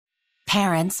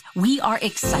Parents, we are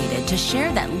excited to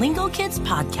share that Lingo Kids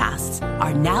podcasts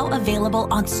are now available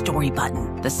on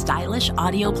Storybutton, the stylish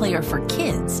audio player for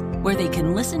kids, where they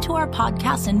can listen to our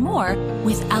podcasts and more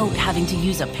without having to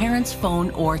use a parent's phone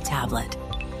or tablet.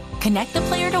 Connect the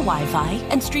player to Wi-Fi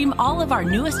and stream all of our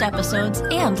newest episodes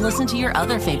and listen to your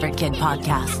other favorite kid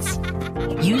podcasts.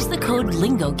 Use the code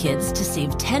LingoKids to save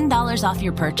 $10 off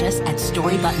your purchase at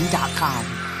storybutton.com.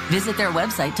 Visit their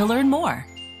website to learn more.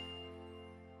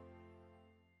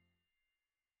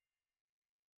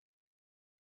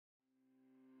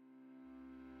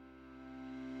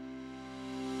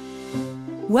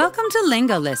 Welcome to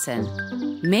Lingo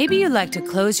Listen. Maybe you like to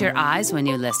close your eyes when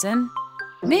you listen.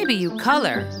 Maybe you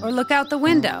color or look out the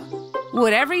window.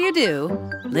 Whatever you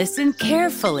do, listen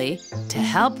carefully to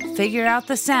help figure out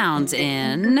the sounds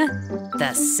in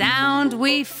The Sound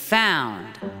We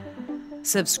Found.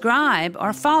 Subscribe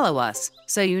or follow us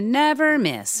so you never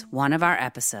miss one of our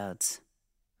episodes.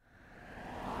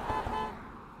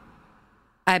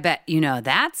 I bet you know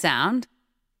that sound.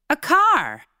 A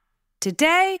car.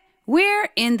 Today, we're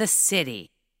in the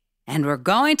city, and we're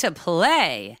going to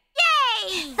play.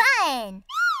 Yay! Fun!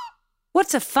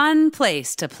 What's a fun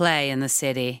place to play in the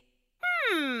city?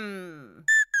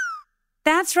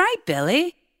 That's right,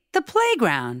 Billy. The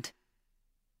playground.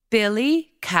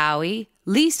 Billy, Cowie,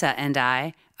 Lisa, and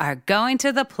I are going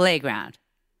to the playground.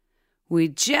 We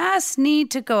just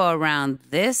need to go around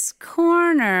this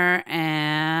corner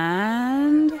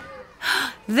and...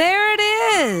 There it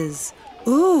is!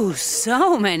 Ooh,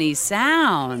 so many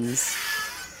sounds.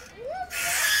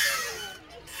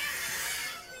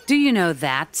 Do you know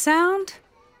that sound?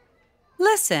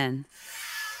 Listen.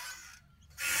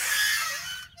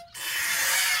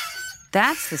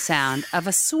 That's the sound of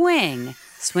a swing,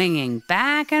 swinging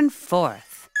back and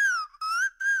forth.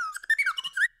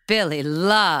 Billy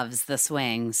loves the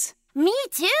swings. Me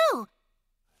too!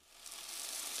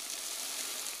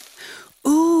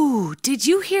 Ooh, did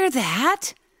you hear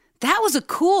that? That was a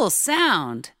cool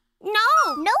sound.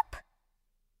 No! Nope!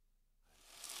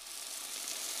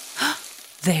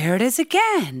 There it is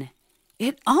again.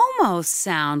 It almost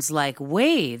sounds like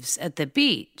waves at the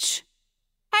beach.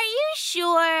 Are you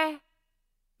sure?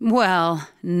 Well,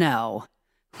 no.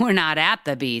 We're not at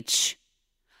the beach.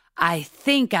 I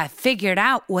think I figured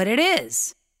out what it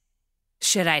is.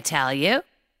 Should I tell you?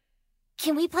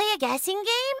 Can we play a guessing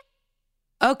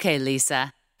game? Okay,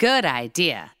 Lisa. Good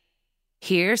idea.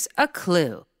 Here's a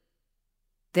clue.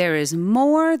 There is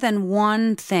more than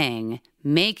one thing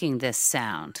making this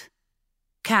sound.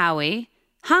 Cowie,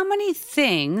 how many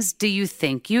things do you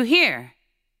think you hear?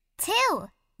 2.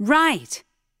 Right.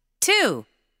 2.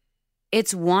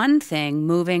 It's one thing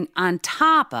moving on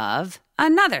top of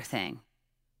another thing.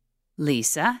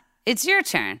 Lisa, it's your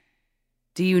turn.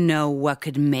 Do you know what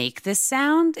could make this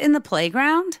sound in the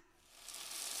playground?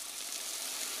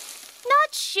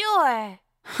 Not sure.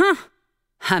 Huh.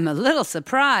 I'm a little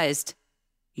surprised.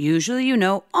 Usually you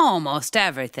know almost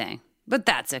everything, but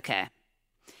that's okay.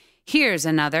 Here's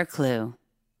another clue.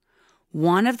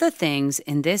 One of the things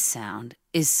in this sound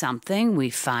is something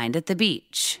we find at the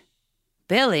beach.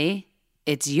 Billy,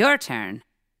 it's your turn.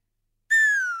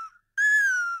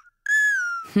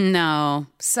 No,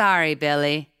 sorry,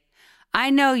 Billy.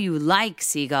 I know you like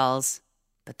seagulls,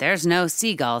 but there's no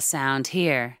seagull sound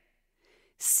here.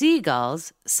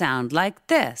 Seagulls sound like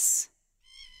this.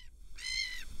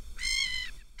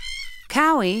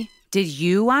 Cowie, did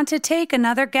you want to take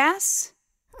another guess?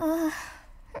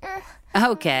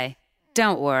 Okay,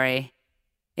 don't worry.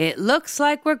 It looks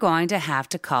like we're going to have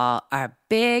to call our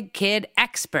big kid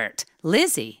expert,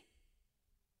 Lizzie.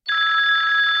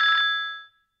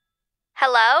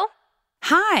 Hello?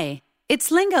 Hi,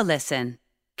 it's Lingo Listen.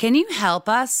 Can you help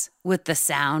us with the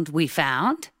sound we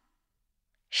found?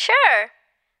 Sure.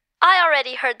 I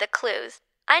already heard the clues.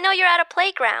 I know you're at a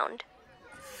playground.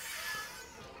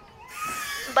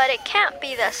 But it can't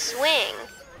be the swing,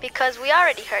 because we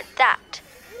already heard that.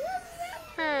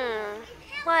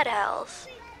 What else?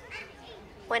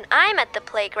 When I'm at the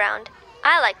playground,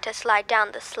 I like to slide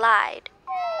down the slide.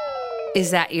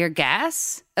 Is that your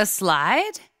guess? A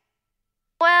slide?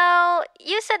 Well,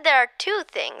 you said there are 2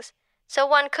 things, so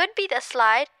one could be the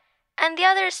slide, and the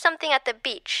other is something at the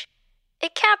beach.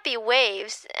 It can't be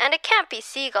waves, and it can't be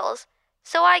seagulls,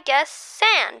 so I guess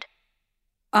sand.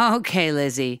 Okay,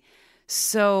 Lizzie.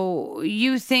 So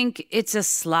you think it's a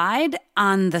slide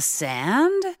on the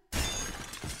sand?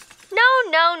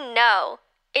 No.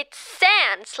 It's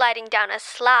sand sliding down a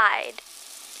slide.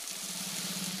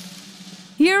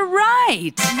 You're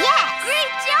right! Yes!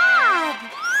 Great job!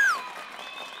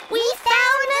 We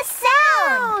found the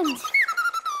sound!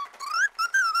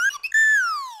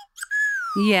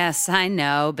 Yes, I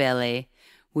know, Billy.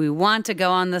 We want to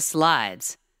go on the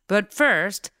slides. But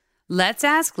first, let's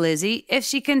ask Lizzie if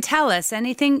she can tell us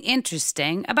anything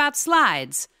interesting about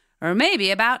slides, or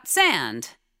maybe about sand.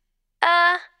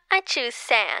 I choose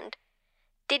sand.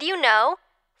 Did you know?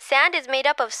 Sand is made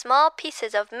up of small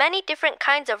pieces of many different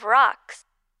kinds of rocks.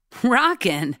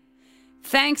 Rockin'!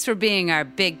 Thanks for being our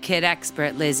big kid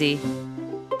expert, Lizzie.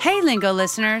 Hey, Lingo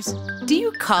listeners, do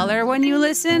you color when you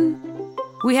listen?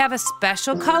 We have a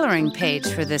special coloring page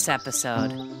for this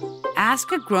episode.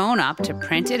 Ask a grown-up to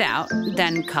print it out,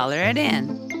 then color it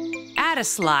in. Add a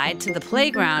slide to the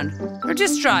playground, or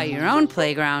just draw your own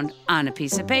playground on a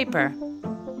piece of paper.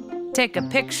 Take a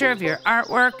picture of your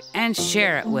artwork and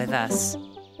share it with us.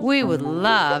 We would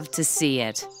love to see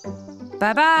it.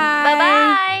 Bye-bye.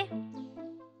 Bye-bye.